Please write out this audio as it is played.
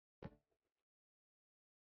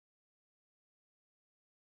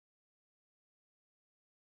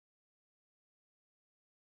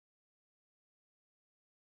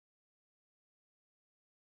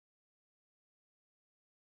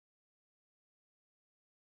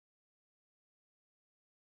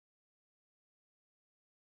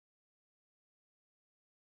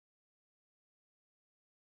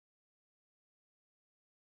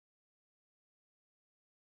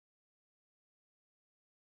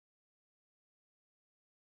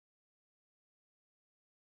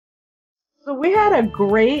So we had a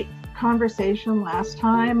great conversation last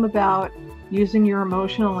time about using your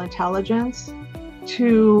emotional intelligence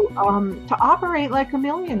to operate like a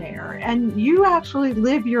millionaire, and you actually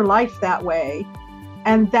live your life that way,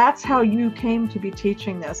 and that's how you came to be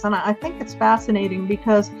teaching this. And I think it's fascinating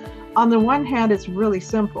because, on the one hand, it's really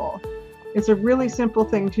simple. It's a really simple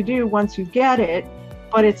thing to do once you get it,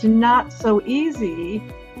 but it's not so easy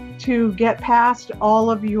to get past all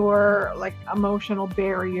of your like emotional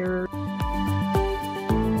barriers.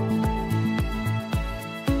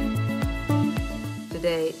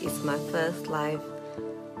 Today is my first live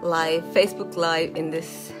Facebook Live in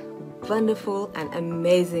this wonderful and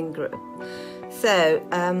amazing group. So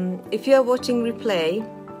if you're watching replay,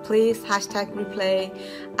 please hashtag replay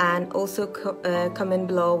and also comment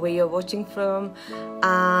below where you're watching from,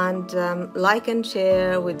 and like and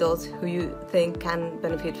share with those who you think can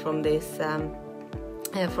benefit from this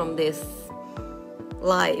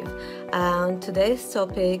live. Today's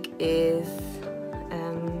topic is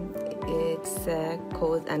it's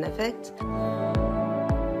cause and effect.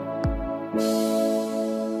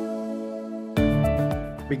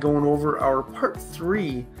 Be going over our part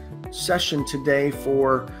 3 session today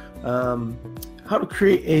for how to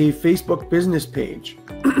create a Facebook business page.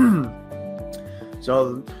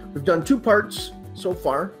 So we've done 2 parts so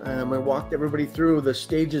far. I walked everybody through the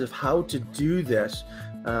stages of how to do this,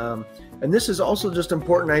 and this is also just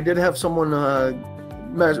important. I did have someone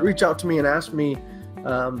reach out to me and ask me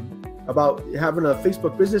about having a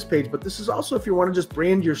Facebook business page, but this is also if you want to just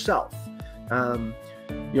brand yourself.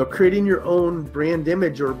 Creating your own brand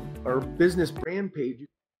image or business brand page.